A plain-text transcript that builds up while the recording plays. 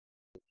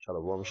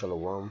Shalom,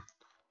 shalom.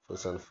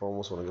 First and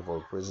foremost, I want to give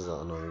all praises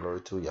and honor and glory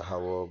to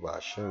Yahweh,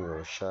 Ba'ashem,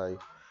 Yahushai,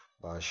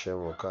 Ba'ashem,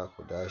 Rokah,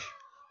 Kodash.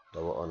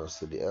 Double honors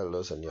to the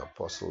elders and the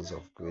apostles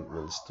of Great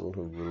Millstone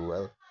who rule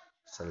well.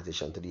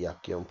 Salutation to the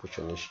Yakim,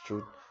 pushing his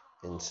truth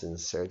in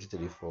sincerity to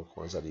the four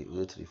corners of the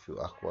earth, to the few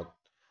Akwat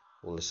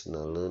who listen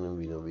and learn and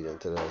be obedient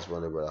to the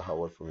husband, brother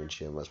Howard from the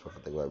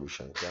Prophetic Bible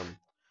Camp.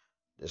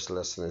 This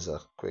lesson is a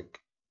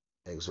quick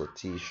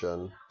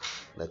exhortation.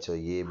 Let your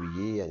yea be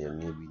yea and your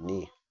nay be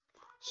nay.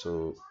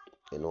 So,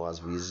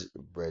 as we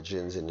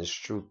brethren in this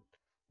truth,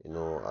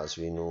 as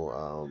we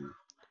know,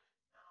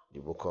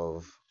 the book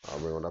of, I'll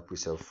bring on that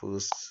precept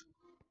first.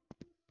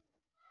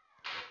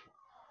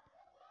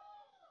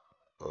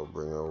 I'll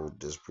bring out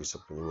this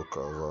precept in the book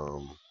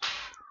of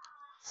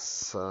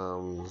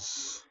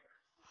Psalms.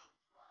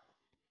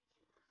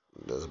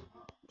 There's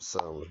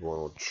Psalms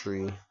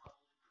 103.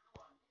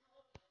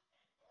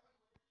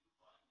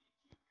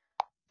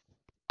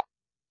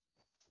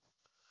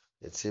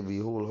 It says,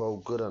 behold how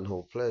good and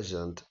how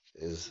pleasant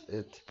is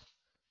it.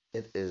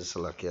 It is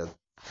like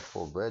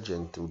for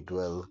brethren to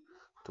dwell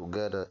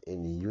together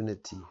in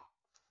unity.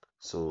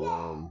 So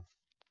I'm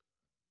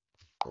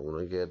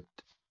gonna get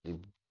the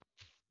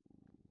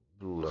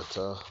blue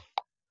letter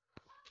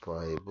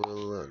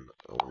Bible and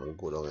I wanna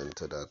go down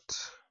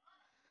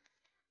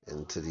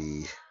into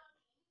the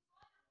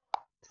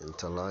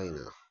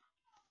interliner.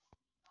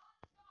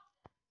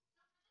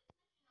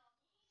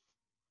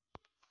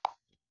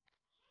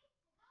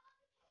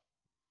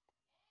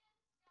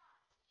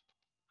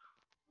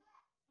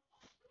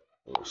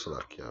 So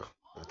like yeah.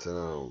 And then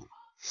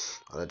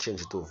I'll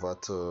change it over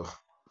to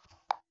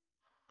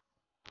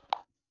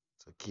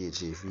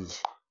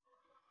KJV.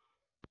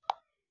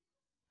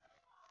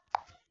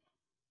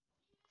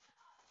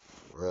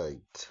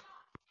 Right.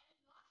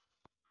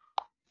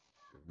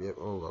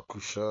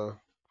 Akusha.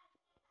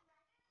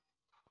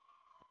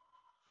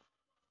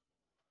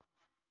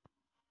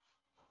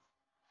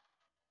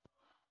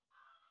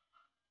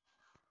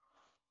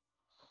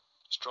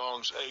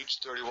 Strong's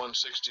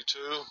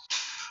H3162.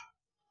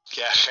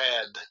 Yached.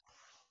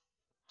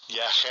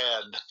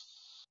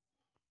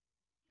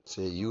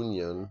 Say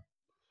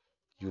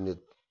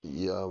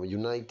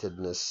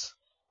unitedness.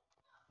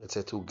 It's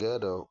a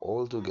together,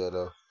 all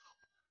together,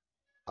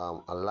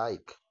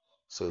 alike.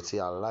 So it's a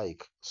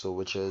alike. So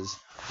which is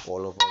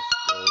all of us,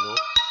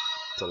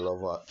 to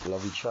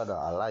love each other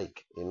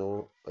alike, and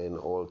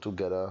all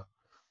together,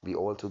 be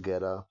all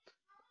together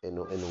in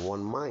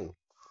one mind.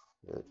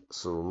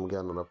 So I'm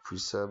getting another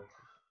precept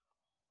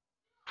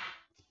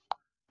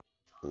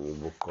in the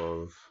book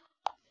of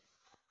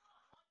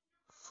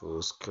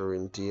First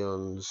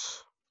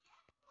Corinthians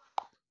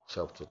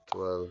chapter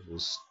 12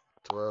 verse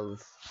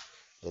 12.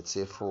 It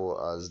says,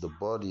 for as the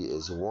body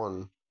is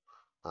one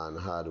and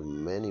had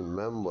many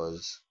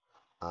members,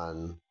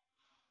 and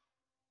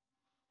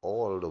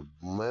all the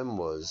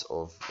members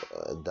of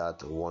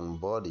that one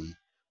body,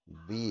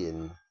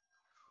 being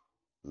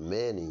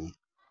many,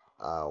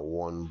 are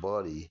one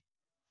body,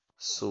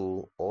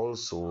 so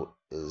also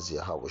is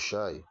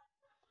Yahushai,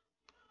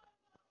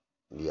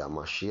 the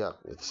Mashiach.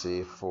 It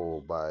says,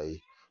 for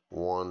by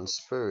one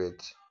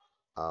Spirit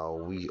are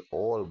we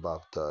all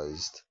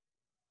baptized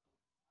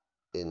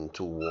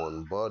into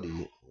one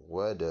body,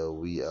 whether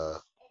we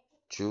are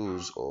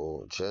Jews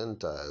or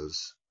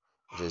Gentiles.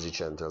 Jews,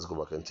 Gentiles go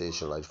back and take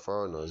like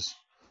foreigners.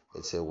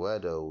 It says,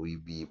 whether we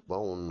be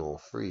bound or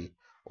free,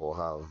 or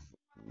have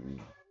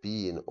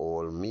being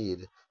all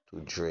made to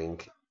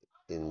drink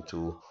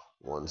into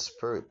one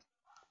spirit.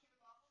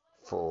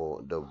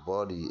 For the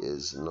body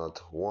is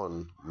not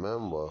one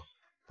member,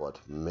 but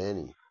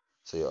many.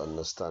 So you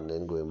understand,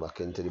 then going back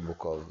into the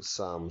book of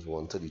Psalms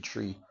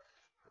 133,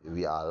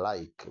 we are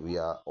like, we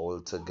are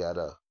all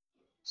together.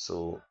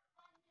 So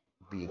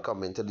being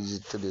coming to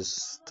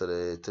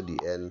the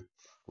end,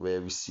 where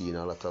we see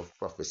a lot of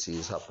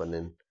prophecies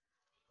happening,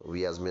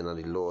 we as men of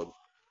the Lord,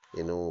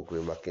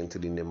 going back into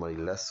the name of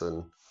the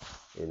lesson,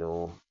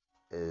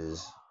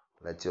 is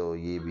let your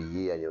yea be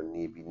yea and your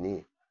nay be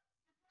nay.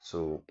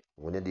 So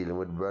when you're dealing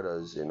with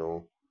brothers,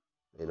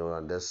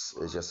 and this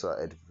is just an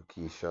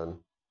edification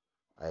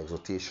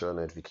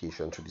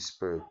through the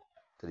spirit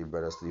to the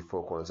brothers, to the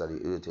four corners of the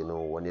earth.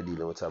 When you're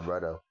dealing with a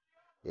brother,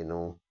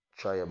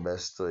 try your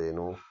best to,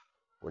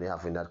 when you're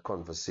having that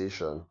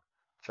conversation,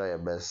 try your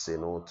best,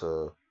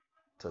 to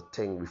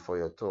think before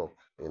you talk.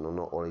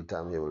 Not all the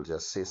time you will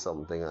just say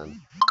something and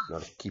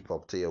not keep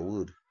up to your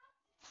word.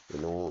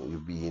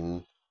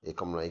 You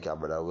come like a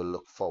brother will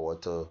look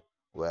forward to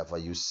wherever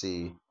you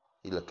say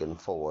he looking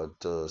forward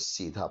to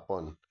see it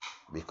happen.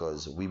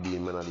 Because we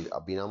being man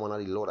of being a man of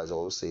the Lord, as I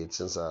always say it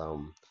since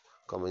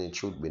coming in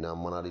truth, being a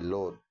man of the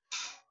Lord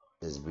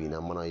is being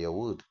a man of your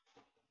word.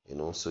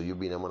 So you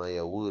being a man of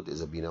your word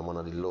is a being a man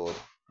of the Lord,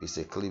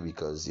 basically,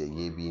 because your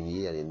yea being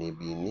yea and your nay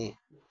being nay.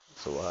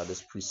 So I had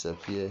this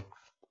precept here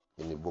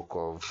in the book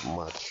of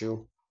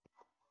Matthew,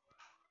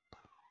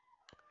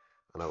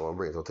 and I'm going to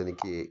bring it out in the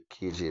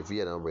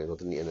KJV, and I'm going to bring it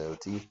out in the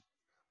NLT,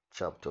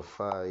 chapter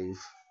 5,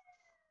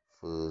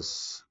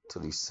 verse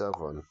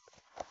 37.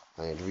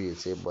 And it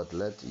reads, say, but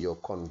let your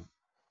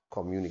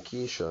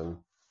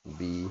communication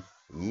be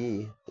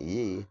ye,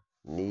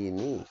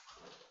 ne,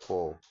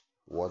 for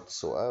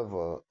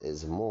whatsoever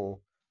is more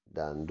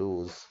than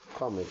those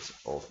commit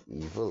of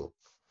evil.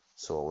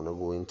 So I want to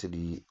go into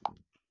the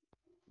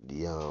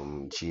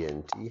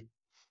GNT,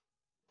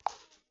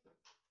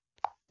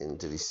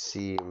 into the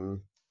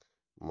same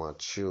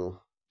Matthew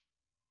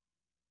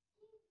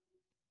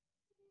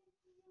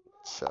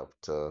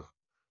chapter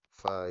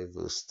 5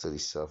 verse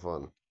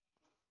 37.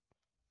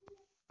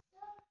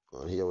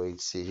 And here what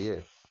it say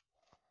here.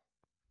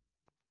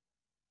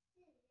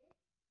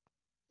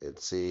 It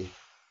say,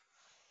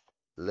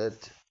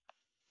 let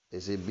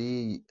it say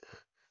be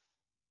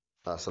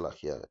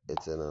Salak, yeah.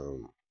 It's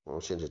in I'll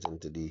change it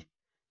into the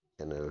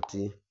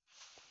NLT.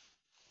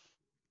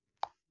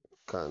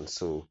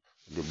 So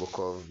the book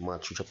of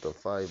Matthew chapter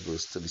 5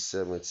 verse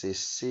 37, it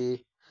says,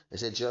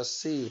 just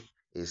say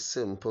a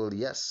simple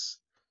yes,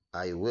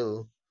 I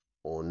will,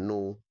 or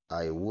no,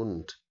 I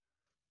won't.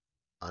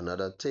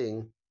 Another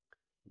thing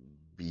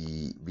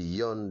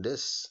beyond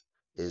this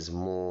is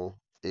more,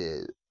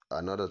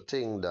 another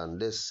thing than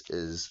this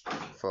is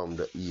from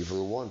the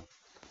evil one.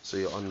 So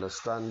you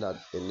understand that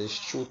in this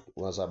truth,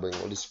 as I bring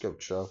all the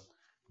scripture,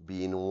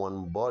 being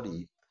one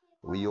body,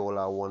 we all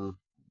are one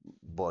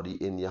body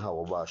in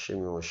Yahweh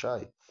Bashim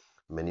Yoshai.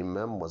 Many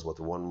members, but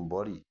one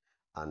body.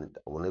 And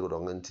when you go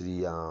down into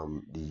the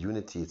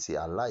unity, it's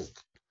alike.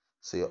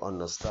 So you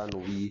understand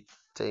we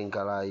think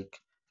alike,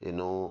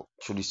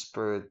 through the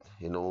spirit,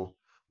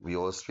 we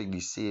all speak the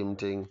same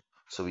thing.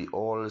 So we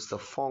all is to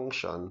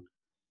function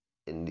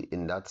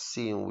in that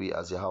same way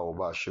as Yahweh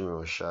Bashim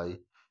Yoshai,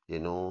 you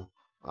know,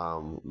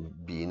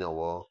 being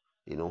our,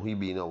 he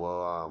being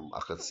our, I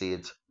could say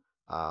it,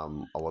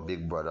 our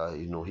big brother,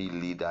 he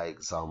lead that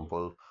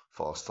example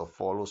for us to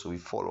follow. So we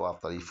follow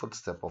after the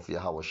footstep of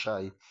Yahweh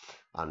Shai,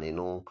 and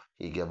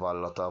he gave a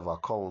lot of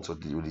accounts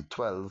with the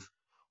 12,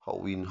 how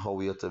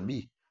we ought to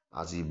be,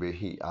 as he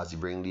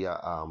bring the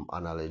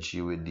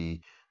analogy with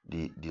the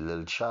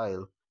little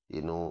child,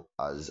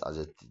 as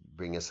it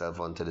bring yourself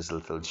onto this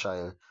little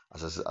child,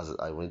 as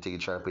I want to take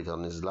a child, put it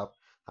on his lap,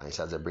 and he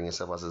says to bring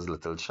yourself as his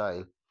little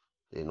child,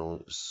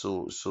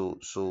 so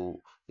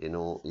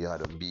you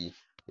had to be,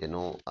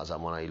 as a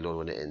man I learned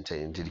when they enter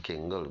into the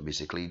kingdom,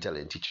 basically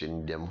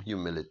teaching them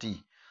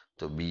humility,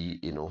 to be,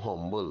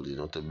 humble,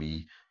 to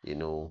be,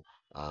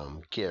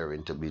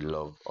 caring, to be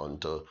love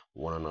unto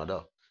one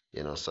another.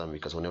 Son,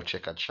 because when you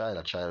check a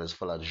child is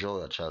full of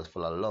joy, a child is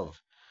full of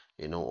love,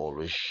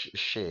 always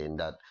sharing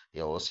that,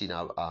 you always see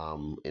that,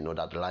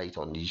 that light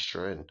on these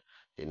children,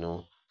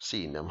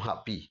 seeing them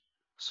happy.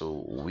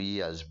 So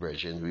we as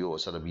brethren, we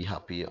also have to be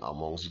happy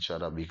amongst each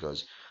other,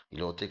 because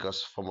take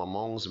us from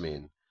among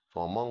men,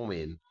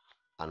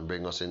 and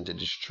bring us into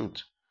this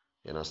truth.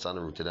 Stand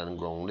rooted and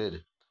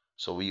grounded.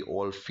 So we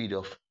all feed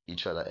off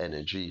each other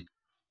energy,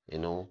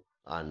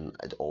 and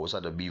it always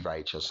had to be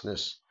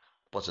righteousness,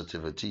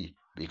 positivity,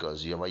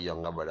 because you have a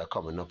younger brother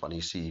coming up and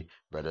you see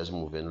brothers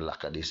moving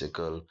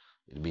lackadaisical,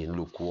 being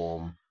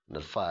lukewarm,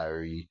 not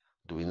fiery,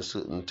 doing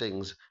certain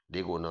things,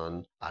 they're going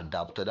to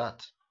adapt to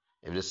that.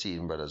 If they see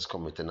brothers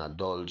committing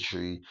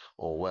adultery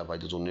or whatever, I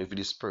don't know if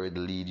the spirit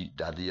lead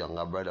that the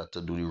younger brother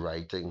to do the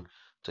right thing,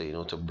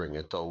 to bring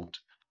it out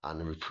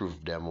and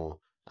reprove them,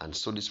 and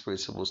so the spirit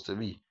is supposed to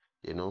be,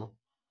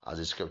 as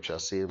the scripture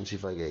says. Let me see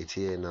if I get it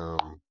here in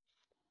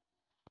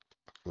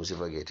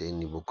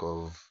the book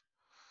of,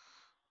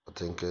 I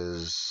think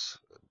is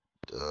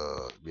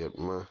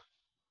Biatma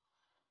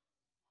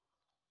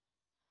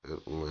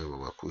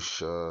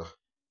Babakusha,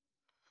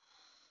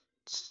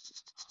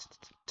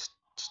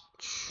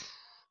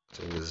 I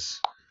think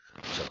is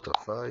chapter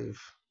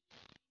 5.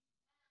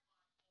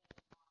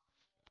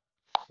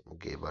 We'll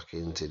get back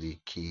into the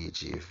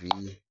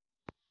KJV.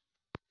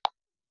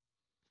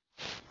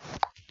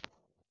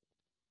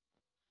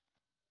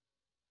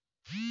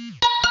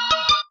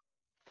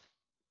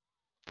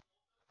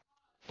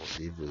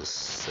 Verse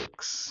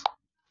 6.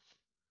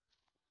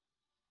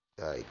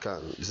 I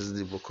can. This is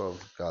the book of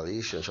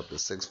Galatians, chapter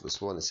 6, verse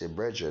 1. It says,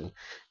 brethren,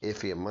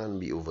 if a man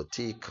be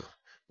overtaken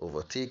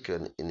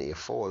in a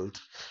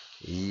fault,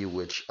 ye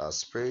which are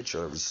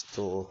spiritual,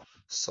 restore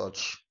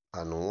such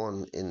an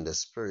one in the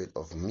spirit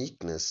of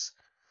meekness,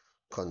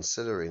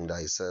 considering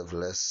thyself,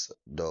 lest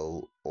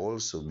thou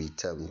also be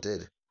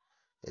tempted.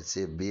 It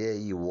says, bear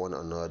ye one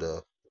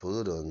another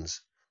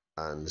burdens,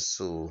 and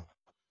so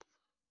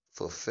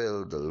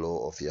fulfill the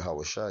law of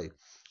Yahweh Shai.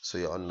 So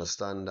you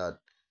understand that,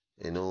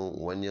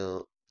 when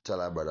you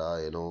tell a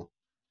brother,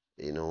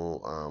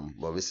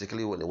 but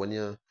basically when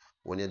you're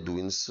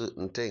doing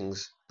certain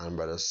things, and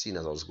brother seen,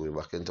 as I was going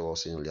back into what I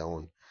was saying earlier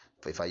on,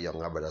 if a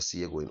younger brother see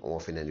you going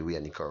off in any way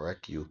and he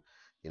correct you,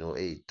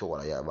 hey,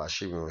 Tola, yeah, but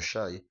Shimon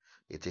Shy,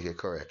 you take a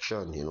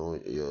correction,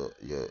 you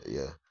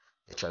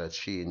try to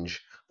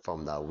change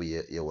from that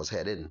way you was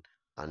heading,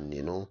 and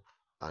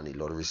and the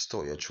Lord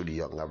restore you through the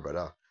younger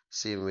brother.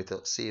 Same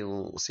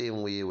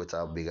way with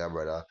our bigger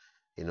brother,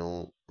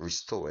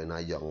 restoring a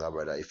younger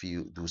brother if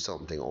you do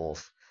something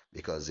off,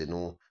 because he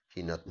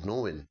not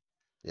knowing.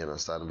 You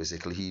understand?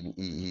 Basically,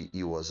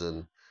 he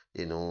wasn't,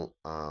 you know,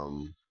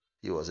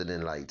 he wasn't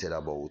enlightened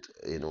about,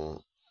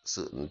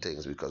 certain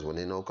things, because when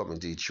they now come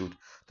into the truth,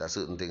 that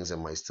certain things they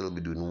might still be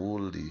doing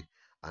worldly,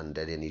 and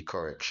then you need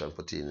correction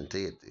pertaining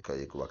to it,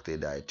 because you go back to the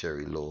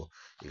dietary law,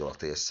 you go back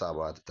to the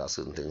Sabbath, there are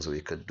certain things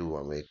we could do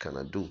and we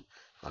cannot do,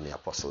 and the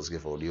apostles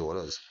give out the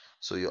orders.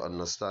 So you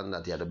understand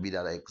that you have to be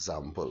that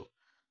example.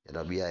 You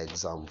have to be an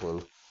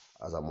example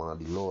as a man of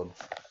the Lord,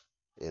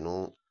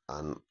 and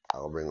I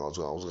was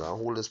gonna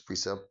hold this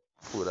precept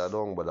further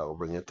down, but I'll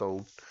bring it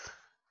out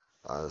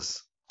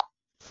as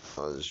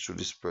through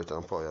the Spirit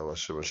and power of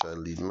Hashem shall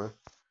lead me.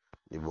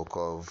 The book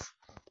of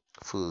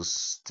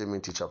First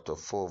Timothy chapter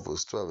 4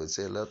 verse 12, it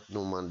says, "Let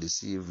no man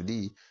deceive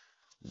thee."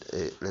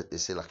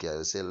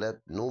 Let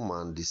no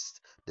man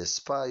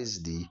despise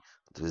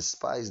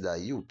thy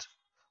youth,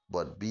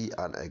 but be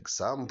an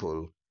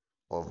example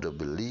of the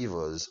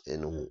believers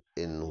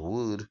in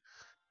word,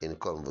 in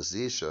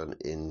conversation,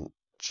 in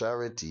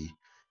charity,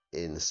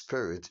 in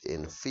spirit,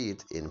 in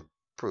faith, in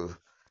proof,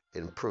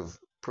 in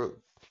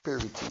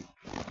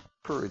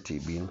purity,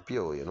 being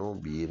pure,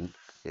 being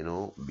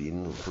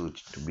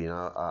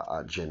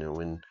a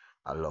genuine,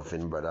 a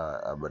loving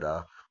brother, a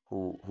brother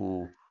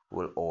who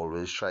will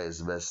always try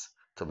his best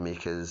to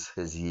make his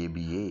yea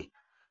be yea.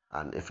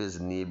 And if his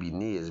nay be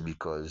nay, is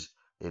because,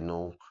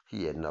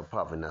 he ended up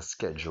having a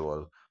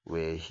schedule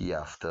where he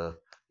have to,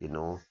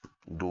 do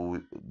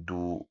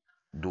do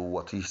do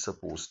what he's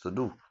supposed to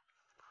do.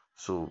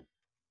 So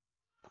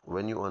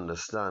when you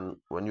understand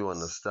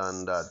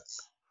that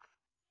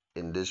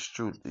in this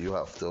truth, you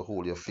have to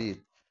hold your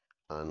faith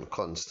and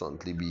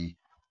constantly be,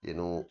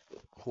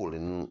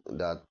 holding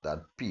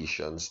that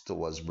patience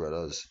towards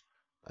brothers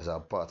as a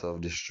part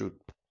of this truth.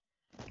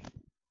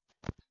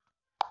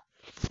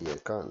 You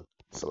can.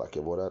 So like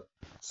about that.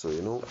 So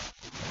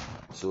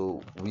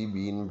so we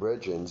being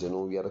brethren,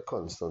 we are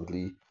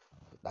constantly,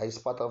 that is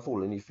part of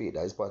holding the faith.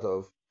 That is part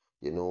of,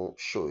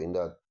 showing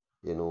that,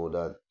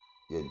 that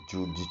your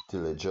due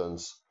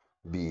diligence,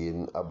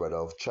 being a brother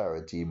of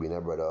charity, being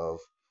a brother of,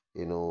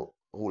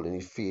 holding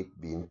the faith,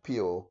 being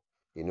pure,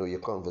 your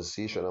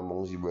conversation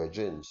amongst your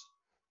brethren.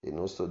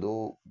 So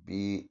don't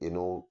be,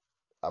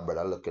 a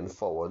brother looking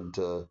forward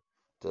to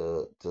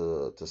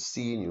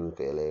seeing you,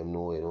 okay, let him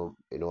know,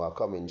 I'm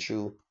coming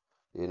through,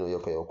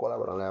 you call a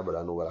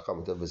brother, know, I'm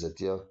coming to visit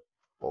you,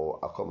 or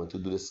I'm coming to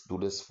do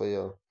this for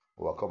you,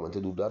 or I'm coming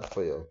to do that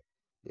for you,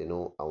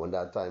 and when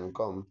that time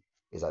come,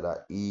 it's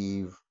either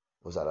Eve,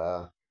 it's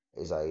either,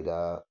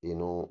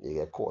 you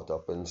get caught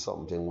up in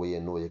something where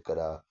you could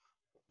have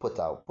put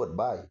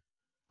by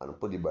and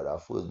put the brother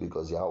first,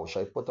 because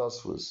Yahushua put us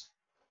first.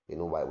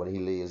 When he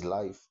lay his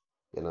life,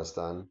 you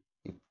understand?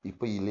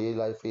 He lay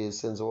life for his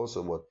sins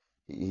also, but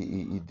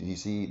he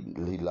see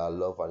he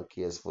love and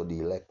cares for the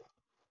elect.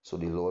 So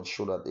the Lord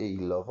showed that, hey, he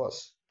love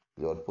us.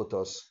 The Lord put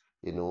us,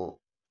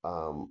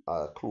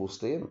 close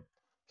to him.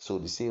 So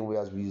the same way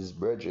as we his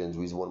brethren,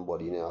 we is one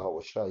body in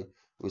Yahushua,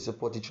 we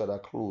support each other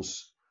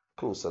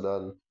closer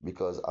than,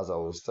 because as I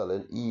was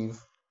telling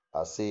Eve,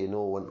 I say,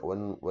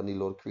 when the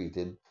Lord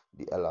created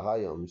the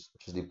Elohims,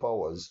 which is the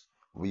powers,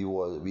 we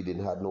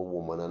didn't have no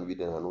woman and we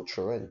didn't have no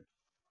children.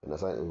 And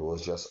that's why it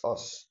was just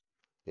us,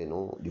 the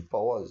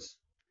powers.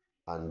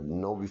 And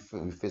now we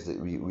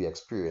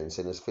experience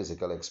in this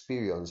physical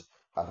experience,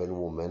 having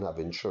women,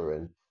 having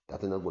children,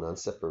 that is not going to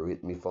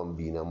separate me from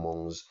being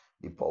amongst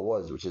the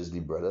powers, which is the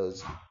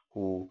brothers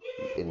who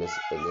in this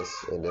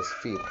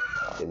faith,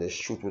 in this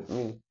truth with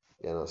me,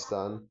 you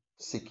understand,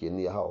 seeking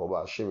Yahweh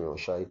Hashem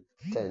Shai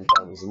 10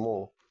 times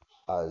more,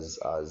 as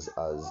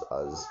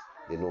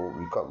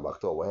we come back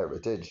to our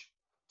heritage.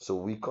 So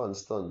we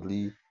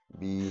constantly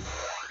be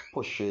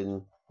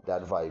pushing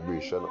that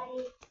vibration,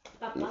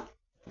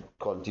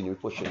 continue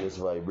pushing this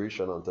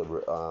vibration until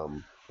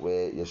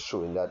where you're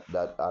showing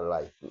that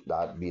alive,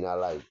 that being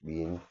alive,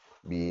 being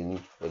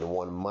in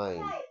one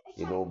mind,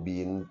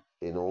 being,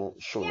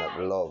 showing that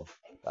love,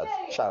 that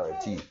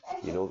charity,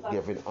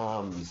 giving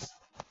alms,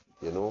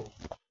 you know.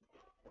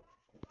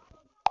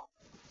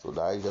 So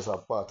that is just a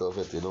part of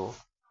it,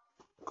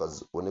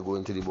 because when you go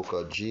into the book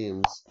of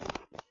James,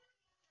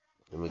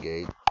 let me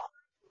get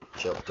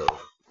chapter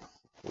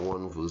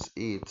 1 verse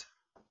 8,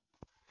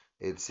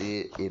 it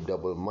say, a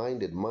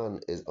double-minded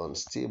man is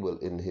unstable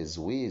in his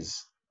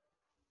ways.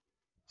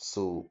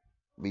 So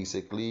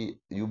basically,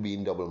 you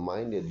being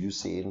double-minded, you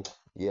saying,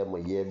 yeah, my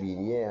yeah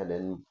being yeah, and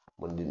then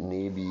when the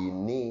nay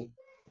being nay,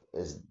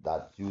 is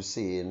that you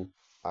saying,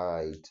 all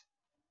right,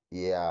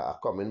 yeah, I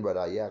coming,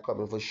 brother, yeah, I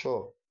coming for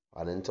sure.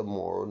 And then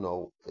tomorrow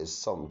now is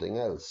something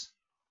else.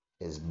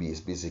 It's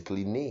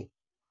basically nay.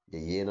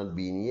 Your yeah not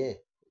being yeah.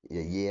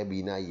 Your yeah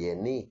being a yeah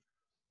nay.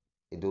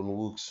 It don't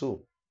work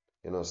so.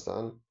 You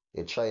understand?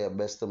 You try your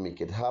best to make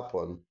it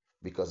happen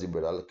because the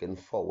brother looking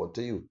forward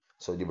to you.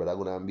 So the brother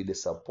gonna be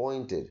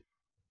disappointed.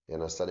 You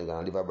understand? You're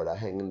gonna leave a brother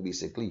hanging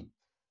basically.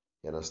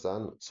 You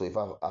understand? So if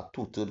a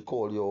tutor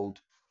call you out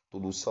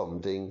to do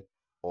something,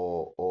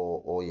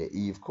 or your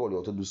Eve call you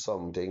out to do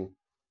something,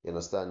 you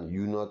understand?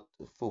 You not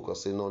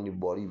focusing on the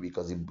body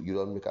because you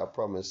don't make a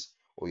promise,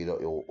 or you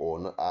don't, or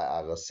not,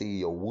 I gotta say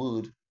your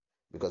word,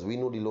 because we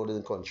know the Lord is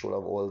in control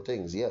of all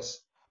things, yes,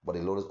 but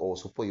the Lord is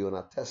also put you on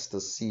a test to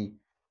see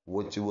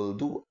what you will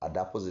do at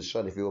that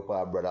position. If you will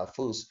put a brother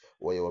first,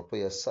 or you will put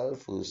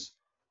yourself first,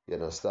 you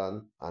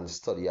understand, and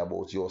study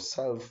about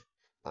yourself,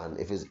 and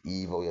if it's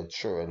Eve or your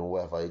children,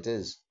 whoever it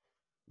is.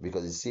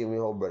 Because it's the same way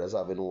how brothers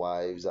having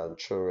wives and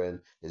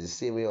children, it's the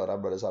same way other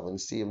brothers having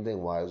same thing,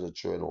 wives or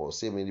children, or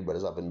same way the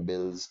brothers having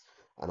bills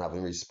and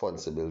having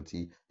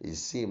responsibility. It's the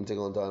same thing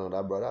on to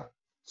another brother.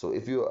 So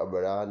if you're a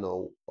brother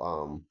now,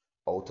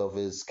 out of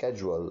his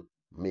schedule,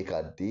 make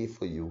a day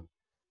for you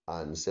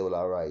and say, well,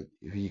 all right,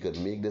 if he could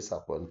make this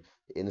happen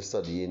in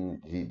studying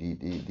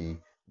the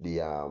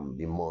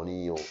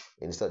money, or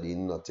in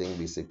studying nothing,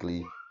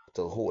 basically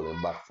to hold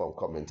him back from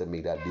coming to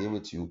make that day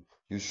with you,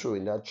 you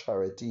showing that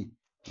charity,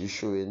 you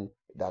showing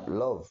that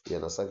love. You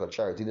understand? Because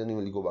charity didn't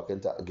really go back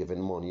into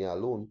giving money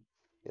alone.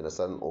 You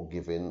understand? Or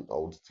giving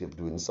out,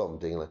 doing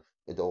something like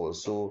it.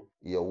 Also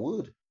your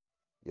word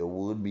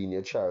being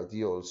your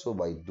charity also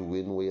by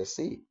doing what you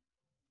say.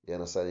 You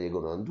understand?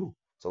 You're gonna do.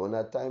 So when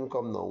that time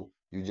come now,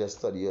 you just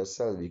study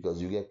yourself, because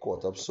you get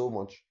caught up so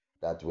much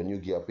that when you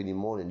get up in the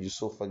morning, you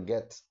so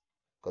forget,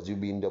 because you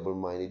being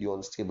double-minded, you're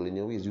unstable in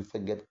your ways. You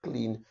forget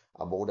clean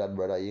about that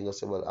brother. You gonna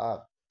say,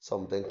 well,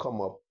 something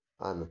come up,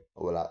 and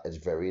well, it's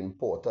very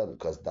important,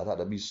 because that had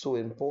to be so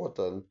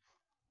important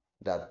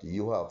that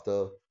you have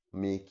to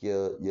make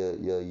your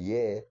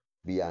year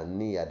be a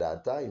knee at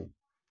that time.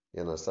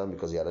 You understand?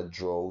 Because you had to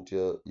draw out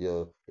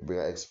your bring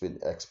an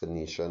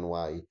explanation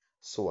why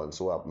so and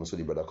so happened, so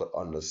the brother could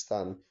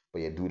understand.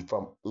 But you do it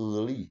from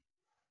early.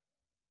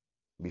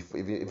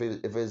 Before,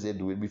 if it's they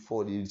do it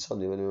before the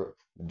Sunday, when you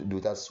do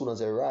it as soon as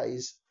they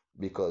rise,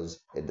 because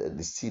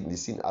the scene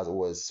as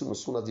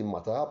soon as the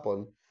matter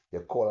happen, you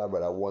call that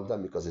brother one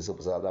time, because you're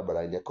supposed to have that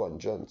brother in your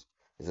conscience.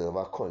 It's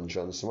a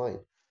conscience mind,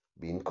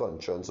 being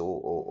conscious,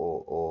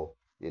 or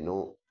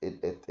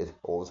it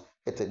always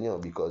hitting you,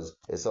 because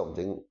it's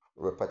something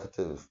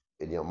repetitive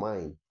in your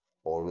mind.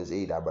 Always,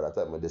 hey, that brother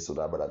tell me this, or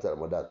that brother tell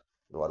me that.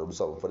 No, I do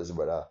something for this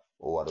brother,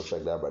 or I do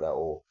check that brother,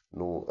 or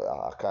no,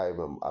 I can't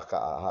remember. I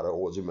had to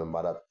always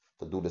remember that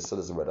to do this to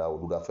this brother, or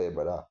do that for your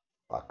brother.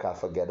 I can't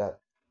forget that.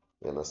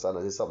 You understand?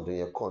 That is something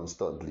you're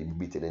constantly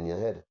beating in your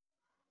head.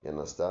 You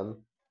understand?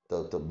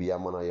 To be a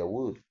man of your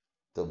word,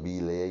 to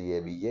be lay yeah,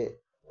 be yeah.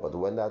 But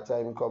when that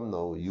time come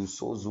now, you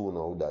so zone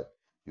out that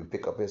you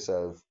pick up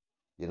yourself,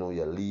 you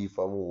leave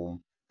from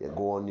home, you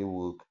go on your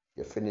work,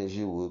 you finish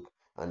your work,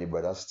 and the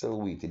brother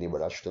still waiting. The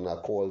brother shooting a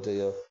call to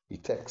you, he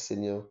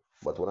texting you.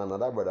 But when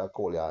another brother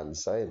call, you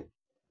answering.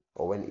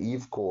 Or when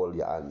Eve call,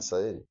 you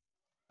answering.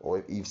 Or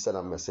if Eve send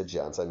a message,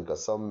 you answer.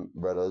 Because some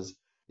brothers,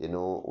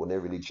 when they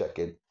really check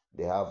it,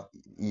 they have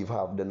Eve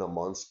have the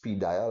number on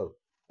speed dial.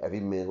 Every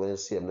minute when you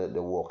see them,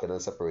 they're walking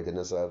and separating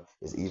themselves,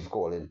 it's Eve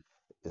calling.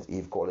 It's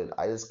Eve calling.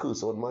 I just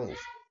curse out mine.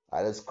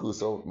 I just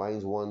curse out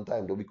mine one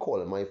time. They'll be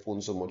calling my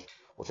phone so much,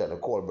 or trying to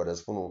call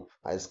brothers' phone.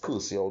 I just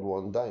curse you out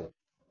one time.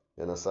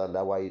 You understand?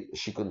 That why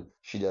she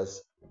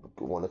just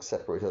want to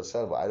separate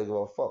herself. I don't give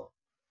a fuck.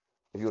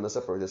 If you want to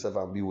separate yourself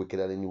and be wicked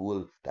and in the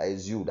world, that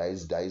is you. That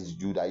is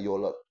you. That is your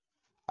lot.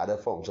 I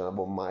don't function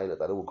about my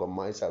lot. I don't work on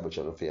my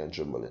salvation of fear and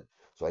trembling.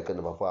 So I can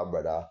never put a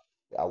brother,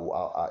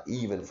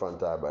 even in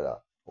front of a brother,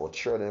 or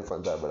children in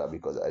front of a brother,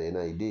 because at the end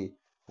of the day,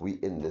 we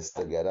in this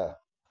together.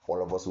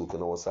 All of us who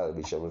can our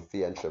salvation with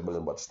fear and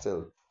trembling, but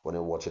still, when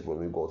we watch it, when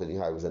we go to the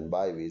highways and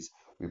byways,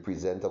 we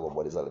present our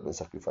bodies as living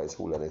sacrifice,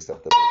 holy and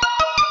acceptable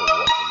for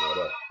one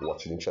another,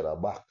 watching each other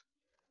back.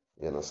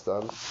 You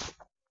understand?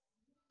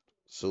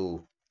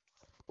 So,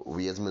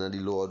 we as men of the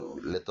Lord,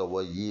 let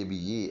our yea be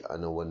yea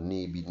and our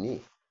nay be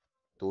nay.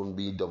 Don't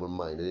be double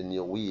minded in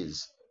your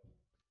ways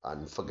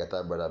and forget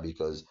that, brother,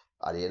 because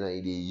at the end of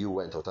the day, you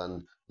went out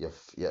and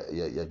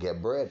you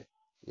get bread.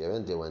 You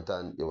went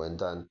on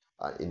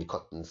in the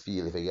cotton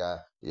field. If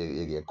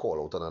you get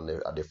called out on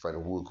a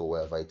different work or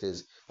wherever it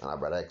is, and a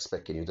brother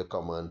expecting you to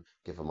come and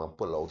give him a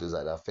pull out is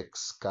either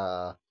fix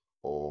car,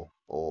 or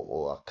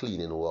a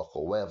cleaning work,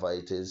 or wherever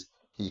it is,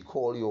 he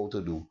call you out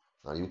to do,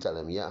 and you tell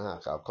him, yeah,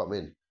 I'll come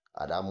in.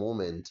 At that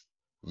moment,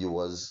 you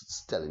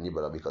was telling your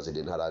brother, because he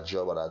didn't have a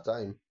job at that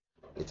time.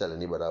 You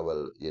telling your brother,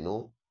 well,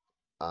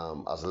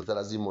 as little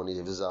as the money,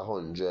 if it's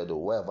 100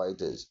 or whatever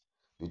it is,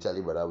 you tell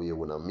your brother where you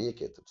wanna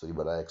make it. So the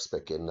brother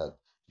expecting that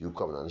you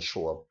come and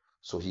show up,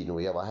 so he know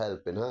you have a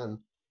helping hand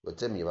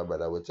with him. You have a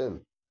brother with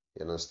him.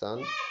 You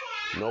understand?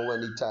 Now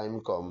when the time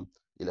come,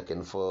 you're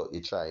looking for,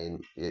 you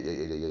trying,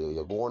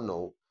 you're going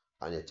now,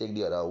 and you take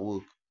the other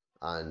work,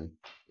 and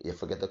you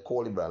forget to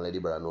call the brother and let the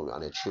brother know,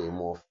 and you throw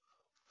him off.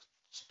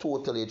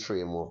 Totally throw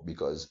him off,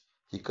 because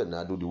he could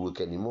not do the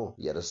work anymore.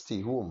 He had to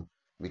stay home,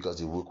 because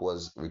the work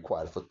was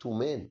required for two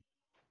men.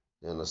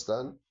 You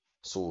understand?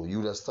 So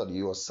you just study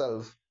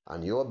yourself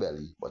and your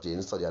belly, but you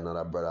didn't study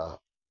another brother.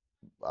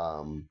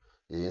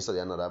 You didn't study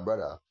another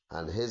brother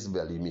and his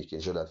belly,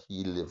 making sure that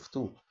he live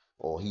too,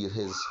 or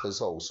his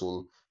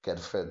household get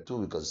fed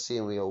too. Because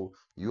same way how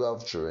you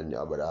have children,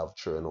 your brother have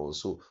children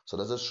also. So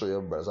let's just show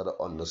your brothers how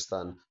to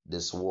understand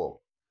this war,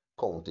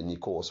 counting the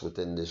course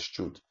within this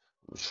truth.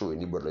 showing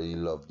the brotherly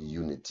love, the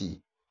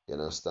unity. You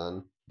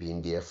understand?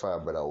 Being there for our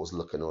brother, always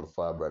looking out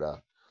for our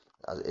brother.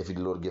 As if the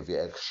Lord give you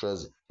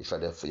extras, you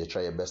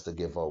try your best to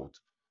give out.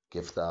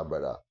 Give to our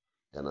brother.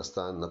 You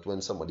understand? Not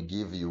when somebody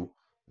give you,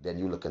 then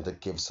you looking to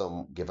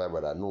give our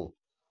brother. No.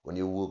 When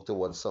you work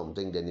towards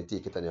something, then you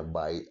take it and you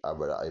buy our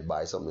brother. You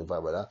buy something for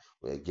our brother,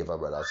 or you give our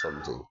brother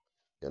something.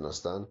 You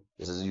understand?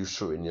 This is you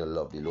showing your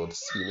love. The Lord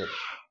seen it.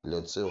 The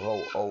Lord say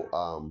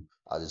how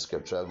as the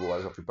scripture go, I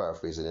was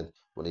paraphrasing it,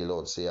 when the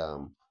Lord say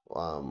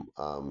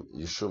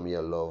you show me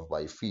your love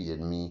by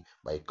feeding me,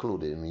 by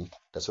clothing me.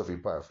 That's what we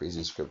paraphrase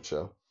the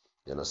scripture.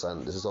 You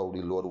understand? This is how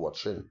the Lord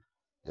watching.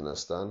 You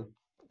understand?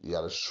 You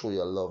gotta show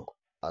your love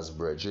as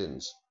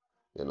virgins.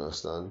 You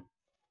understand?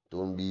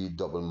 Don't be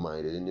double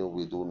minded in your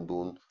way.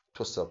 Don't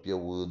twist up your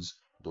words.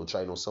 Don't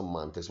try no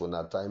semantics when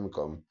that time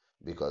come.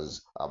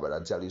 Because I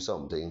better tell you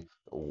something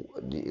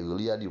the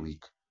earlier the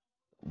week.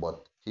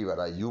 But he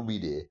rather you be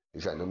there,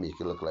 you're trying to make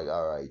it look like,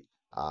 all right,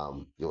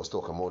 you was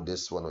talking about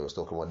this one or you was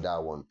talking about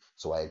that one.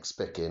 So I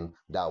expecting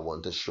that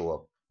one to show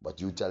up.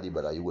 But you tell the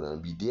brother you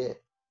wouldn't be there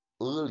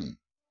early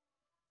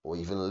or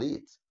even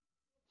late.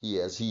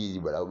 He,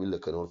 but I'll be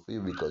looking out for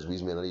you because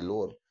we's men of the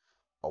Lord.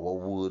 Our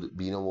word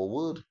being our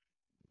word.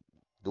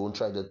 Don't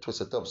try to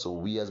twist it up. So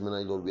we as men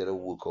of the Lord, we have to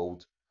work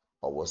out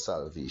our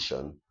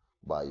salvation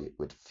by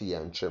with fear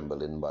and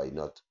trembling, by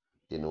not,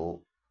 you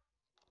know,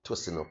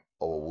 twisting up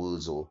our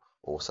words or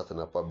setting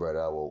up our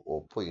brother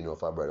or putting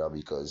off our brother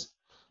because,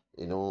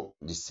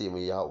 the same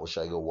way how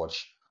shall I go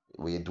watch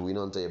what you're doing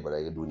unto your brother,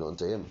 you're doing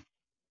unto him.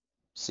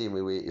 Same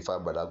way if our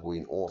brother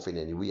going off in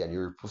any way and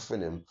you're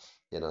reproofing him,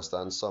 you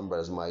understand? Some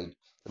brothers might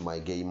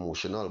get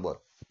emotional, but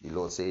the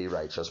Lord say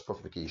righteous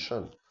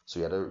purification. So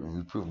you have to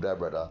reprove that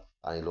brother,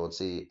 and the Lord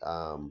say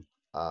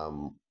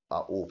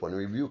open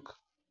rebuke.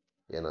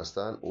 You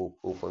understand?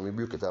 Open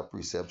rebuke it are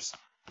precepts,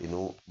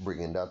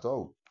 bringing that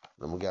out.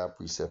 Let me get a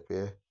precept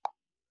here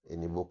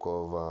in the book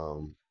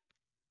of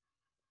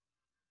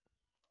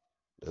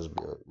let's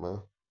be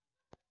man.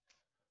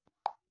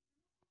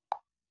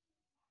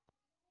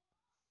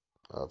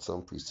 I had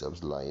some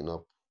precepts lying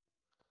up.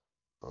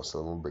 So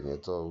I'm gonna bring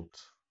it out.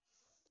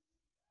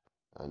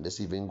 And this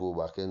even go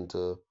back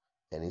into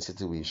any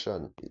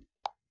situation,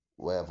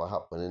 whatever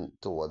happening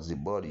towards the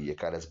body, you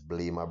can't just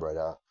blame my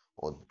brother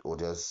or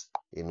just,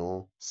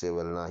 say,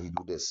 well, now he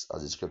do this.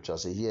 As the scripture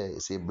say here,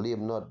 it say,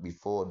 blame not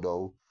before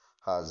thou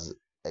has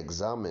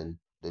examined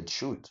the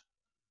truth.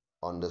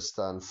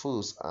 Understand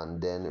first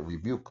and then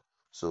rebuke.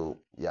 So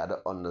you have to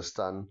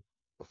understand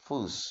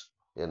first.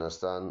 You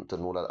understand to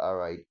know that, all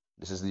right,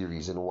 this is the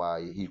reason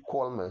why he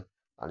called me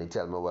and he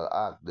tell me,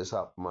 well, this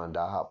happened and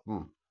that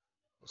happened,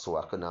 so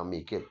I could not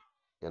make it.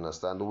 You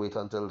understand? To wait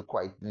until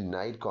quite the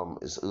night come.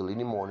 It's early in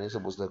the morning, it's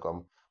supposed to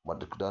come.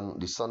 But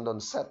the sun done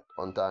set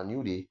until a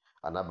new day,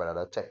 and I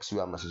better text you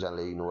a message and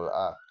let you know,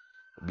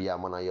 be a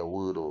man of your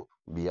word, or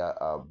be a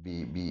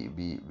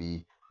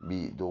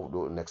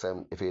do next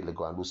time if you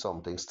go and do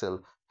something,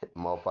 still hit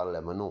me up and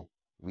let me know.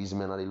 We's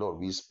men of the Lord,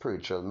 we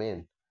spiritual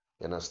men.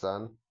 You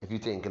understand? If you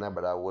thinking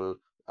about that, well,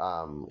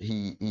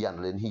 he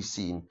handling his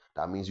scene,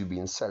 that means you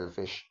being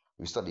selfish.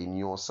 You studying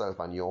yourself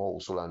and your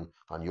household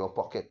and your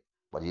pocket,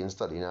 but you ain't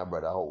studying our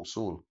brother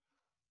household.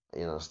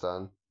 You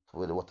understand?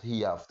 With what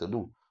he have to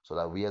do. So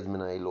that we as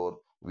men of Lord,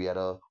 we had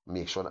to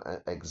make sure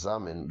and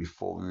examine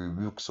before we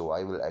rebuke. So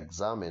I will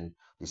examine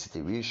the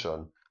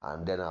situation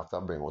and then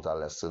after bring out a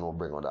lesson or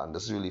bring out that. And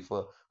this is really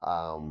for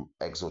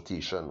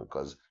exhortation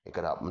because it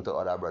could happen to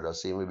other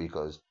brothers same way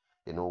because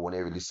when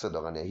they really sit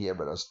down and they hear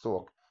brothers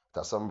talk,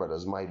 that some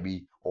brothers might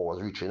be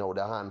always reaching out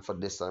their hand for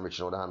this and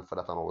reaching out their hand for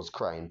that and always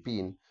crying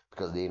pain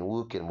because they ain't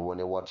working, but when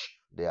they watch,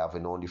 they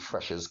having on the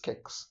freshest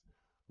kicks.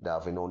 They're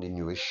having on the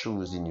newest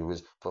shoes, the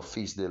newest for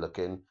feast. They're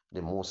looking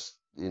the most,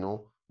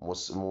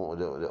 most more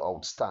the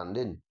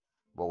outstanding.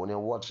 But when you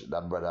watch,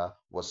 that brother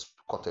was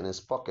cutting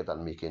his pocket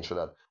and making sure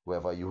that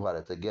wherever you had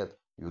it to get,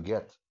 you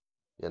get.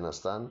 You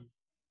understand?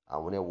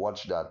 And when you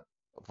watch that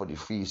for the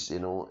feast,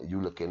 you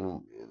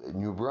looking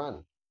new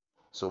brand.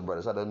 So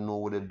brothers, I don't know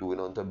what they're doing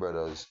unto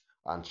brothers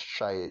and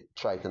try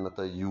to not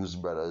to use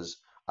brothers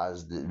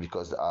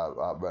because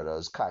our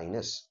brothers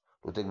kindness.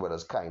 We take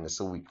brothers kindness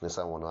a weakness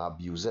and want to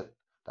abuse it.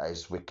 That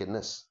is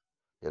wickedness.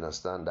 You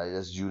understand? That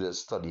is you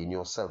just studying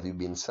yourself, you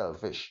being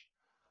selfish.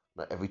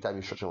 Now every time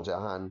you stretch out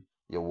your hand,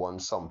 you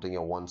want something,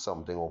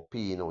 or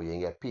pain, or you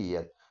ain't get paid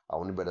yet. And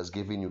when the brothers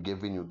giving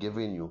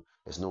you,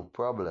 it's no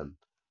problem.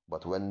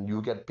 But when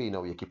you get paid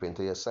now, you keep it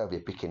to yourself, you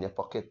pick in your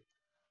pocket.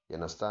 You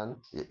understand?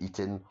 You're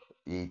eating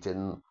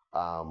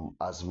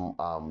as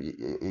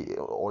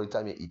all the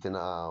time you're eating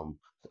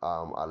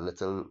a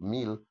little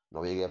meal.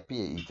 Now you get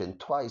paid eating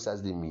twice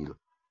as the meal.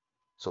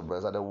 So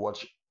brothers had to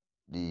watch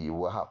the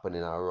what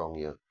happening around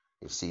you.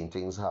 You're seeing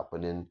things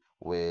happening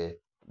where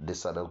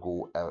this had to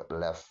go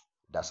left,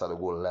 that's had to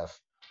go left.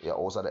 You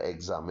also had to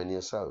examine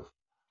yourself.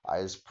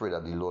 I just pray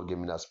that the Lord give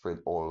me that spirit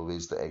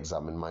always to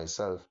examine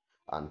myself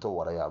and to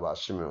what I have at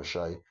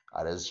Shai.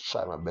 I just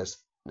try my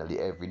best nearly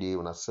every day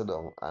when I sit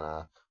down and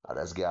I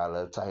just get a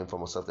little time for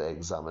myself to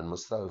examine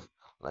myself.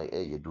 Like,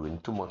 hey, you're doing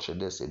too much of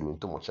this, you're doing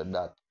too much of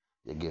that.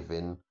 you're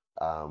giving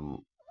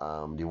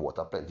the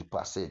water plenty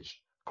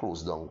passage,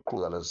 close down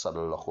the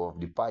saddle lock of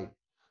the pipe,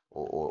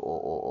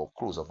 or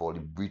close off all the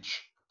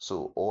breach.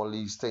 So all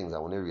these things,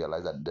 and when they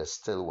realize that they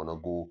still want to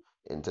go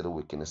into the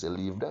wickedness, they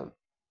leave them.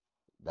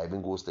 That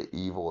even goes to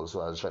Eve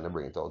also. I was trying to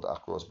bring it out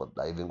across, but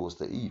that even goes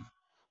to Eve.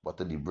 But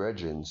to the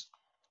brethren,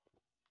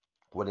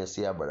 when you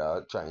see a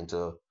brother trying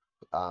to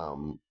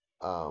um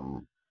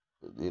um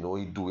he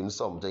doing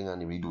something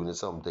and he doing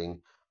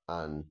something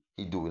and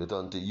he doing it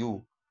unto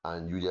you,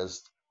 and you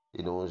just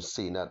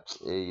saying that,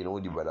 hey,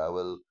 the brother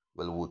will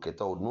work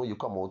it out. No, you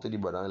come out to the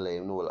brother and let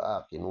him know,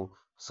 well,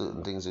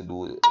 certain things to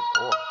do it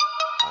off.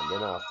 And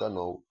then after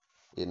now,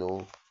 you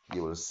know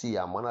you will see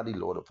a man of the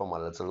Lord from a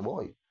little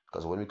boy.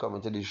 Because when we come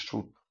into this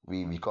truth,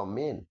 we become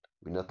men.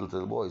 We're not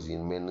little boys.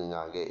 In men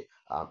and get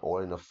all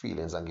in the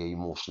feelings and get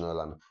emotional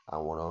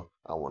and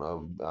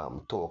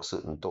wanna talk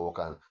certain talk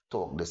and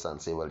talk this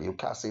and say, well, you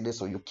can't say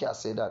this or you can't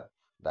say that.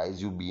 That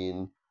is you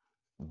being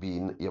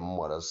your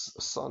mother's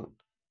son.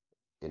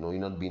 You're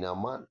not being a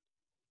man.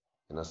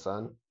 You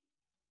understand?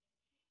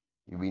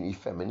 You're being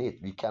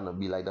effeminate. We cannot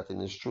be like that in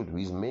this truth.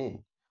 We's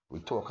men. We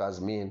talk as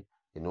men,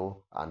 and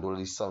all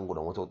this son go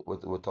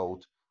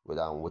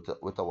down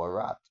with our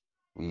wrath.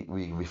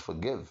 We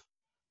forgive.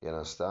 You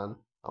understand?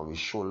 And we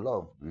show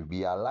love. We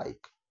be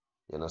alike.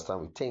 You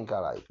understand? We think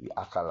alike. We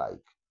act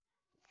alike.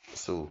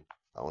 So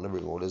I want to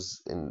bring all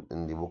this in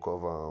the book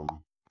of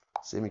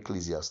same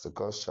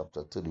Ecclesiasticus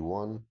chapter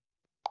 31,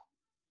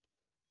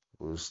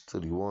 verse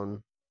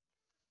 31.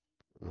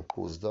 And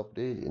closed up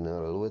there in a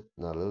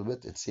little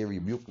bit. It say,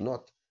 rebuke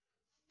not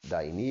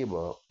thy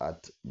neighbor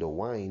at the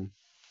wine,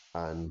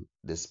 and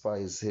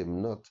despise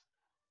him not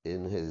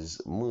in his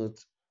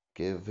mirth.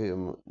 Give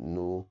him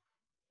no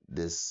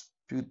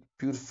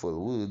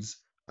disputeful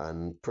words,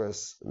 and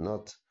press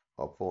not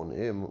upon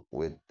him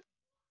with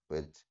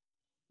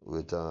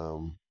with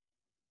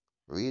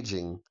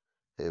raging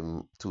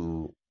him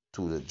to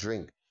the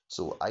drink.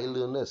 So I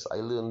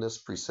learned this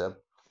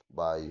precept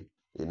by,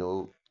 you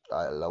know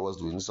I was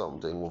doing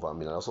something with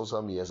him, also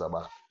some years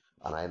back,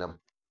 and I end up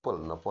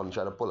trying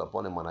to pull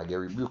upon him, and I get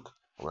rebuked.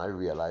 When I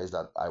realized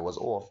that I was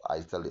off, I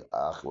tell the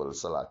well,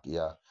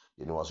 Salakia,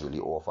 I was really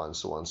off, and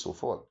so on and so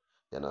forth.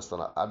 You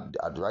understand?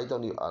 I'd write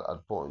on the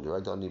at point,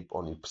 right on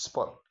the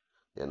spot.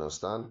 You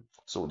understand?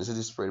 So this is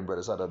the spirit,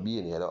 brothers, that are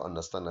being here to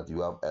understand that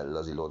you have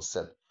elders, the Lord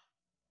said,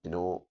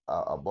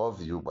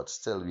 above you, but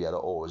still we have to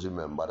always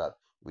remember that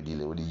we're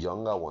dealing with the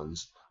younger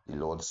ones. The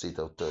Lord said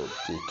to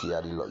take care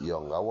of the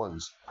younger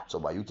ones. So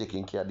by you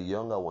taking care of the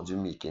younger ones, you're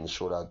making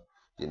sure that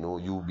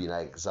you being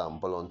an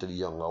example unto the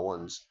younger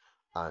ones,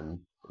 and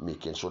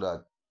making sure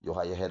that you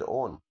have your head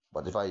on.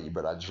 But if I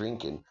brother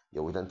drinking,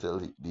 you wait until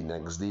the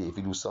next day. If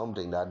you do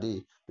something that day,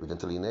 you wait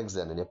until the next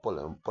day, and then you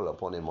pull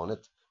upon him on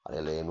it, and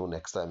you let him know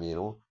next time,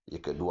 you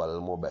could do a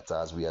little more better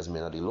as we as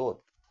men of the Lord.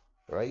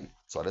 Right?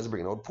 So let's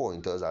bring out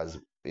pointers as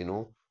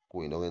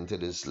going on into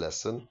this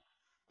lesson.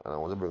 And I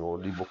want to bring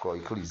out the book of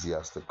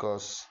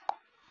Ecclesiasticus,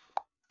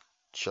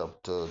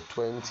 chapter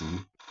 20,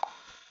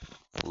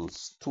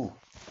 verse 2.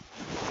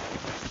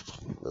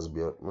 Let's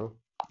be out, man.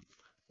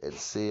 It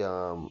say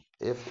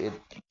if it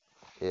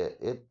yeah,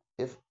 it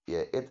if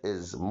yeah, it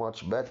is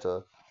much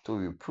better to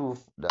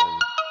reprove than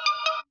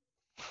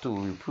to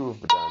be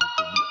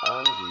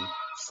angry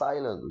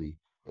silently.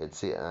 It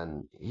say,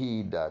 and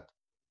he that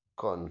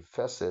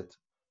confesseth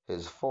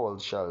his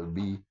fault shall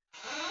be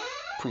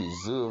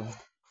preserved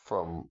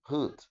from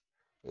hurt.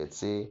 It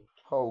say,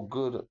 how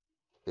good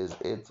is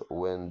it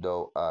when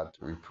thou art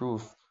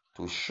reproved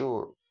to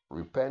show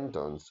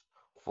repentance,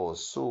 for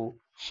so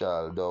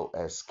shall thou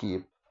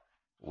escape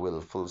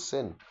willful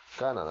sin.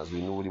 Canon, as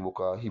we know the book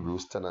of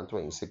Hebrews 10 and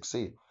 26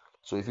 say.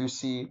 So if you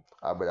see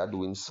a brother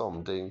doing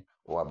something,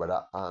 or a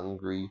brother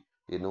angry,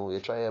 you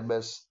try your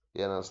best,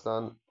 you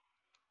understand,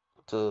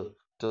 to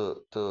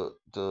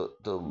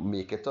to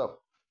make it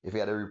up. If he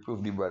had to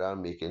reprove the brother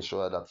and making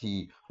sure that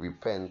he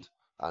repent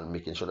and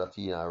making sure that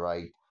he in a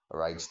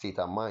right state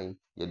of mind,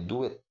 you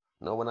do it.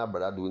 Now when a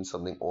brother doing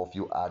something off,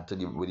 you add to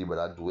the what the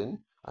brother doing,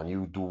 and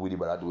you do what the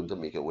brother doing to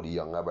make it what the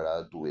younger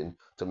brother doing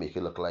to make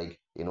it look like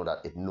that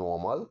it's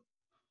normal.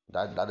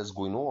 That is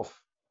going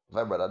off. If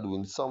a brother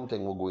doing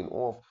something we're going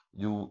off,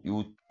 you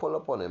pull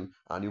upon him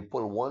and you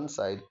pull one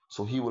side,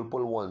 so he will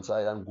pull one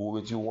side and go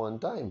with you one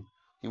time.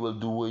 He will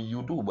do what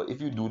you do. But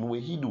if you doing what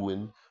he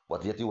doing,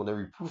 but yet you want to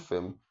reproof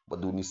him,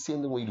 but doing the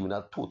same thing what you doing,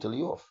 that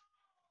totally off.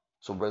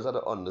 So brothers have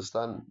to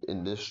understand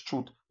in this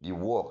truth, the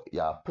work,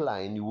 you're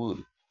applying the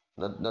word.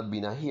 Not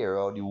being a hearer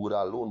of the word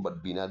alone,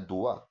 but being a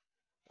doer.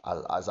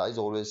 As I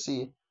always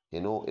say,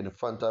 in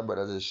front of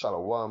brothers is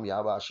Shalom,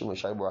 Yabashim,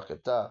 Shai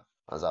Barakata,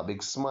 and it's a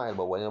big smile,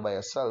 but when you're by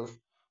yourself,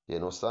 you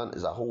understand,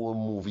 it's a whole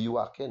movie you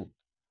working.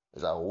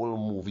 It's a whole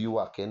movie you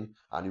working,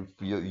 and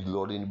you're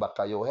loading in the back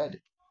of your head.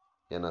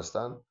 You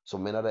understand? So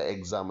men are to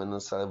examine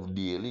themselves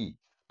daily,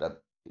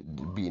 that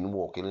being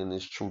walking in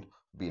this truth,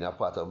 being a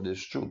part of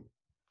this truth.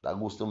 That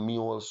goes to me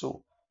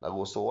also. That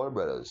goes to all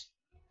brothers.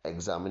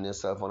 Examine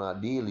yourself on a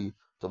daily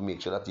to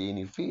make sure that you're in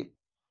your faith.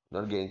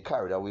 Not getting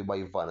carried away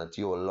by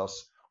vanity or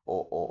lust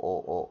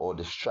or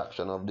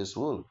distraction of this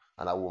world.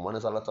 And a woman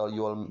is a lot of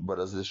your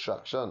brother's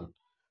distraction.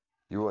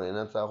 You run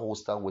into a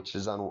host of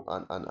witches and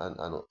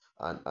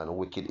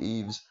wicked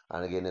eves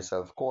and get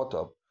yourself caught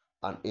up.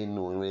 And in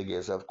knowing where you get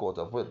yourself caught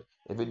up with.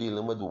 If you're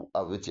dealing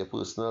with your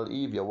personal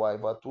Eve, your wife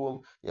at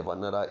home, you have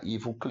another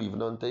Eve who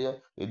cleaving onto you,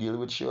 you deal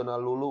with she on a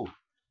low.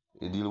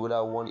 You deal with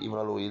that one even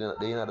low.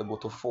 They have to go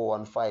to 4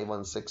 and 5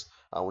 and 6.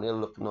 And when you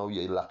look now,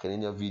 you're lacking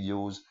in your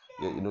videos,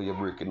 you're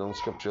breaking down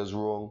scriptures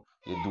wrong,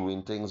 you're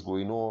doing things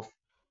going off.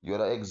 You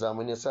gotta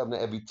examine yourself.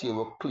 Not every tail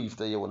will cleave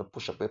that you want to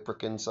push up a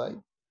prick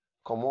inside.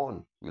 Come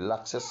on,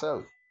 relax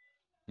yourself.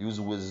 Use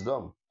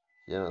wisdom.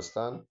 You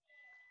understand?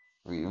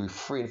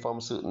 Refrain from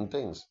certain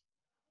things.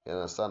 You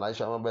understand? I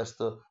try my best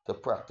to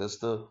practice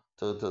to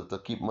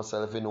keep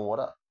myself in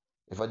order.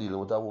 If I deal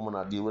with a woman,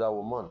 I deal with a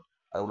woman.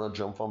 I don't want to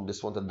jump from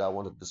this one to that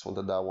one to this one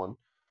to that one.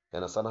 You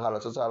understand?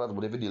 Harlot is harlot.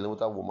 But if you're dealing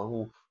with a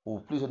woman who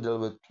please to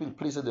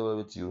deal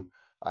with you,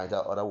 and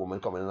that other woman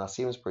coming in the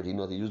same spirit, you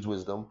know to use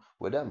wisdom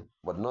with them.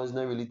 But now it's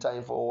not really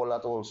time for all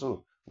that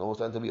also. Now it's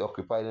time to be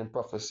occupied in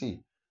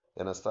prophecy.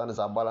 You understand? There's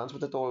a balance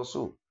with it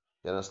also.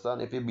 You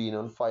understand? If you're being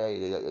on fire,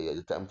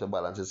 it's time to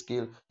balance the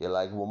scale. You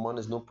like woman,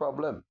 is no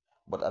problem.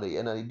 But at the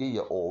end of the day,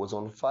 you're always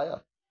on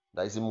fire.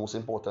 That is the most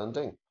important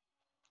thing.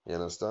 You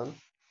understand?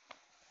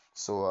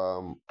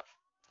 So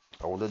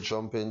I want to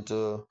jump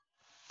into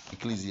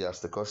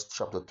Ecclesiasticus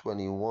chapter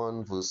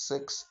 21, verse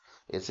 6.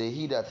 It says,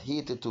 He that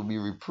hated to be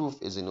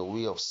reproved is in the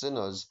way of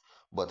sinners,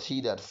 but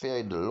he that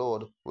feared the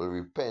Lord will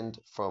repent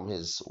from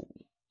his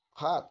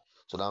heart.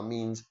 So that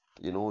means,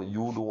 you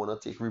don't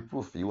want to take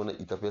reproof. You want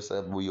to eat up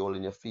yourself, be all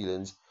in your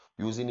feelings,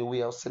 using the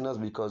way of sinners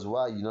because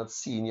why? You're not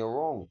seeing you're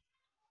wrong.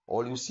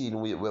 All you see in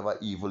whatever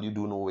evil you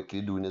do, no wicked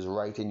you doing is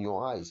right in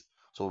your eyes.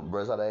 So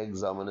brothers that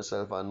examine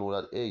yourself and know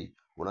that, hey,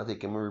 when I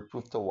take him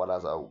reproof to what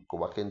as I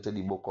go back into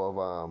the book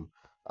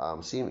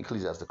of same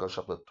Ecclesiasticus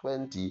chapter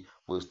 20,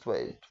 verse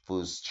 12,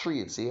 verse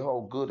 3, it say,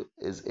 How good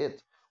is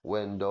it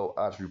when thou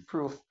art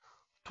reproved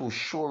to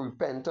show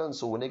repentance.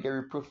 So when they get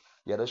reproof,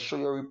 you have to show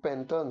your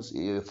repentance.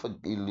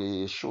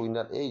 You're showing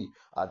that, hey,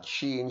 I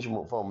changed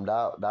from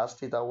that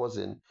state I was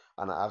in,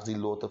 and I asked the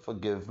Lord to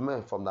forgive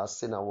me from that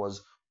sin I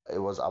was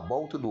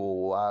about to do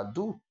or I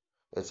do.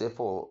 It says,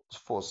 for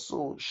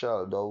so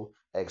shall thou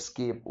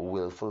escape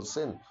willful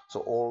sin.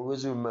 So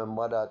always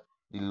remember that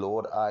the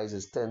Lord's eyes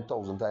is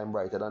 10,000 times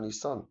brighter than the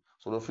sun.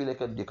 So don't feel like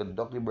you could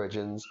duck the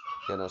virgins,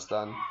 you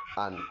understand,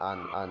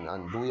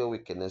 and do your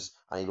wickedness,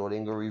 and the Lord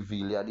ain't gonna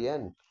reveal you at the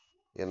end.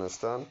 You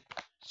understand?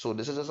 So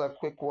this is just a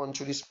quick one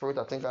through the spirit.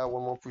 I think I have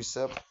one more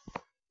precept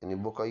in the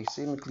book of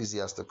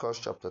Ecclesiasticus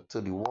chapter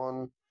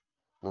 31,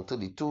 no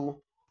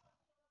 32,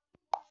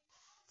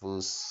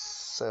 verse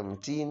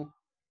 17.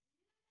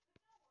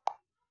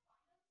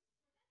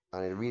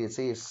 And it really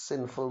says,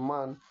 Sinful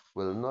man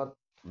will not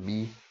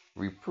be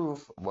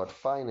reproved, but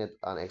find it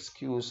an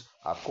excuse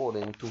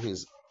according to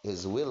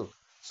his will.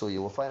 So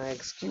you will find an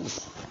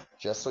excuse.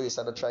 Just so you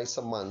start to try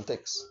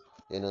semantics.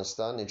 You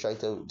understand? You try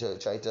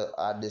to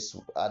add this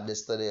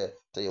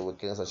to your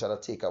wickedness and try to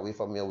take away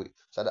from your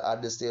try to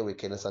add this to your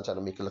wickedness and try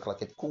to make it look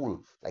like it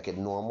cool, like it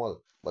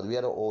normal. But we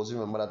have to always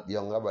remember that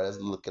younger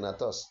brothers looking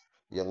at us.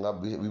 We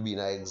being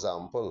an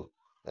example.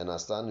 You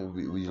understand?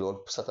 We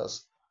Lord set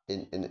us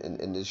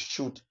in this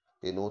truth,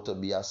 to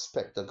be a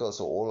spectacle.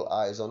 So all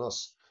eyes on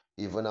us.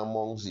 Even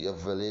amongst your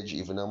village,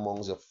 even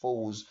amongst your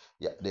foes,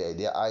 yeah,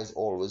 their eyes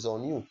always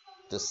on you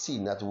to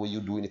see that what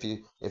you're doing.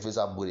 If it's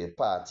a birthday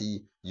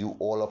party, you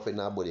all up in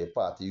a birthday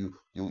party, you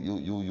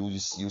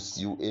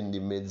in the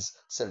midst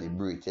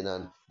celebrating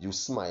and you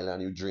smile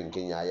and you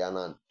drinking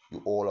yayan and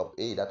you all up,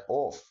 hey, that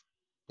off.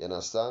 You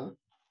understand?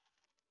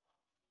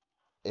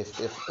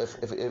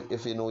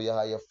 If you know you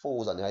have your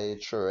foes and you have your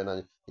children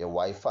and your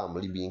wife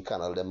family being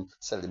kind of them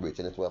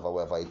celebrating it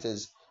wherever it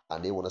is,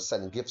 and they want to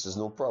send gifts, is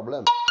no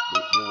problem. They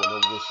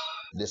want to wish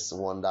this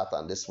one that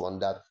and this one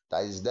that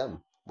is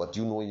them. But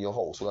you know in your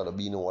house so that'll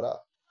be in order.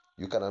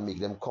 You cannot make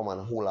them come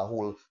and hold a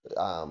whole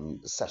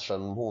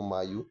session home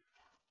by you.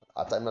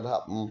 A time that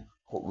happened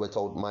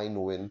without my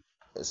knowing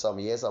some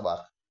years back,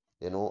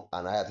 and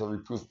I had to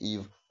reprove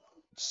Eve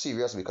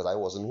serious because I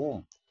wasn't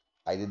home.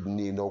 I didn't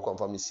need no come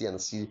from the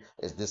CNC.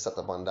 Is this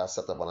setup and that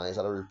setup, and I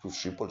started to reproof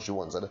she pulled she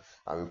one side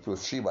and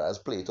reproof she, but I was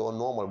playing it all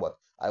normal, but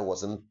I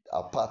wasn't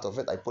a part of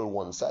it. I pulled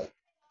one side.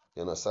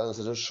 You understand?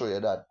 So just show you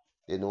that,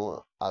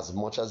 as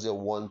much as you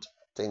want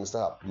things to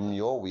happen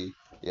your way,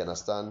 you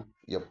understand,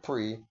 you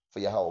pray for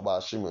your house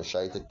Bashim,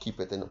 try to keep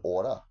it in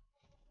order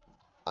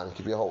and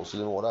keep your house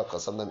in order,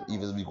 because sometimes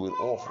evils be going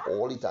off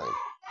all the time.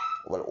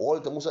 Well, all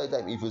the most of the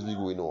time evils be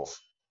going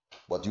off.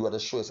 But you have to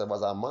show yourself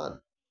as a man.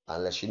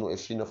 Unless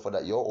if you know for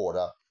that your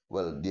order,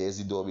 well, there's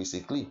the door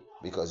basically.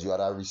 Because you have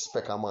to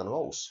respect a man's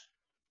house.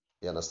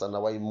 You understand?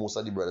 That's why most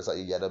of the brothers are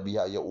you gotta be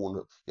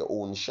your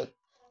own shit.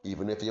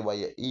 Even if you buy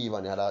your Eve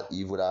and you have that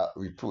Eve with a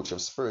reproach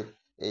of spirit,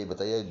 hey, but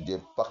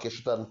you pack your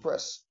shit and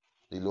press.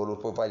 The Lord will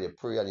provide your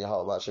prayer and your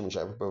heart about Shem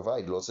shall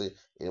provide. The Lord say,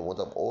 in one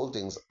of all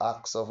things,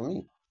 acts of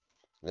me.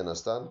 You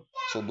understand?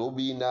 So don't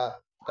be in that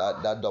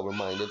that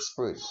double-minded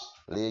spirit.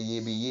 Lay ye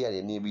be ye and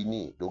ye nay be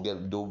nay.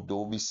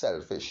 Don't be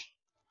selfish.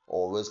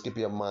 Always keep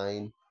your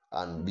mind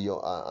and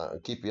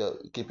keep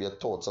your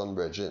thoughts on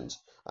virgins.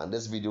 And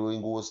this video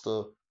goes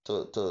to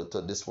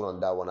this one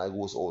and that one. I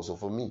goes also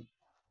for me,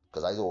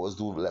 because I always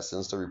do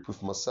lessons to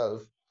reproof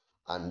myself,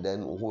 and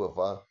then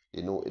whoever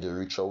it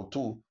reach out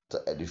to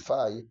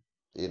edify.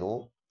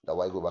 That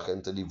why I go back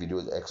into the video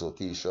with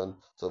exhortation,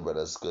 so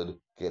brothers could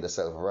get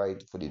themselves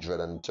right for the dread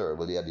and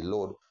terrible day of the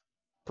Lord,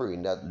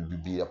 praying that we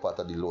be a part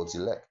of the Lord's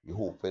elect. We're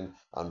hoping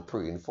and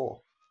praying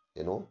for.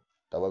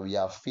 That way we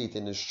have faith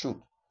in His truth.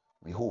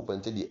 We hope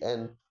until the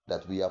end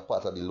that we are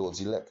part of the Lord's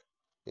elect.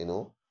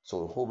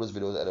 So hope this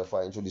video is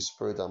edifying through the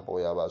spirit and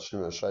power of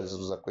Hashem Yoshai. This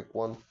was a quick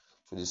one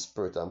through the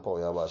spirit and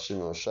power of Hashem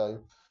Yoshai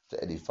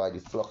to edify the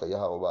flock of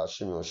Yahweh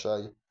Hashem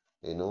Yoshai.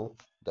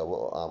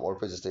 All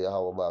praises to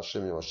Yahweh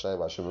Hashem Yoshai,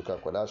 Hashem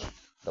Kodash.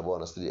 The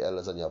bonus to the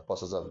elders and the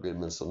apostles of great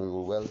ministry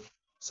rule well.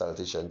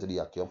 Salutation to the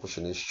Akim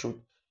pushing His truth.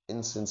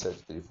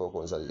 Insincerity to the four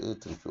corners of the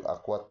earth, to the few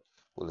aquat,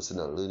 who listen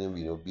and learning,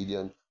 being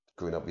obedient,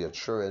 growing up your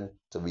children,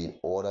 to be in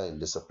order and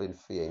discipline,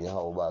 fear in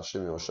Yahweh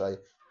Hashem Yoshai,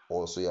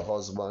 also your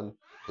husband.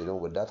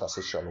 With that I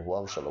say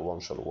shalom, shalom,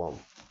 shalom.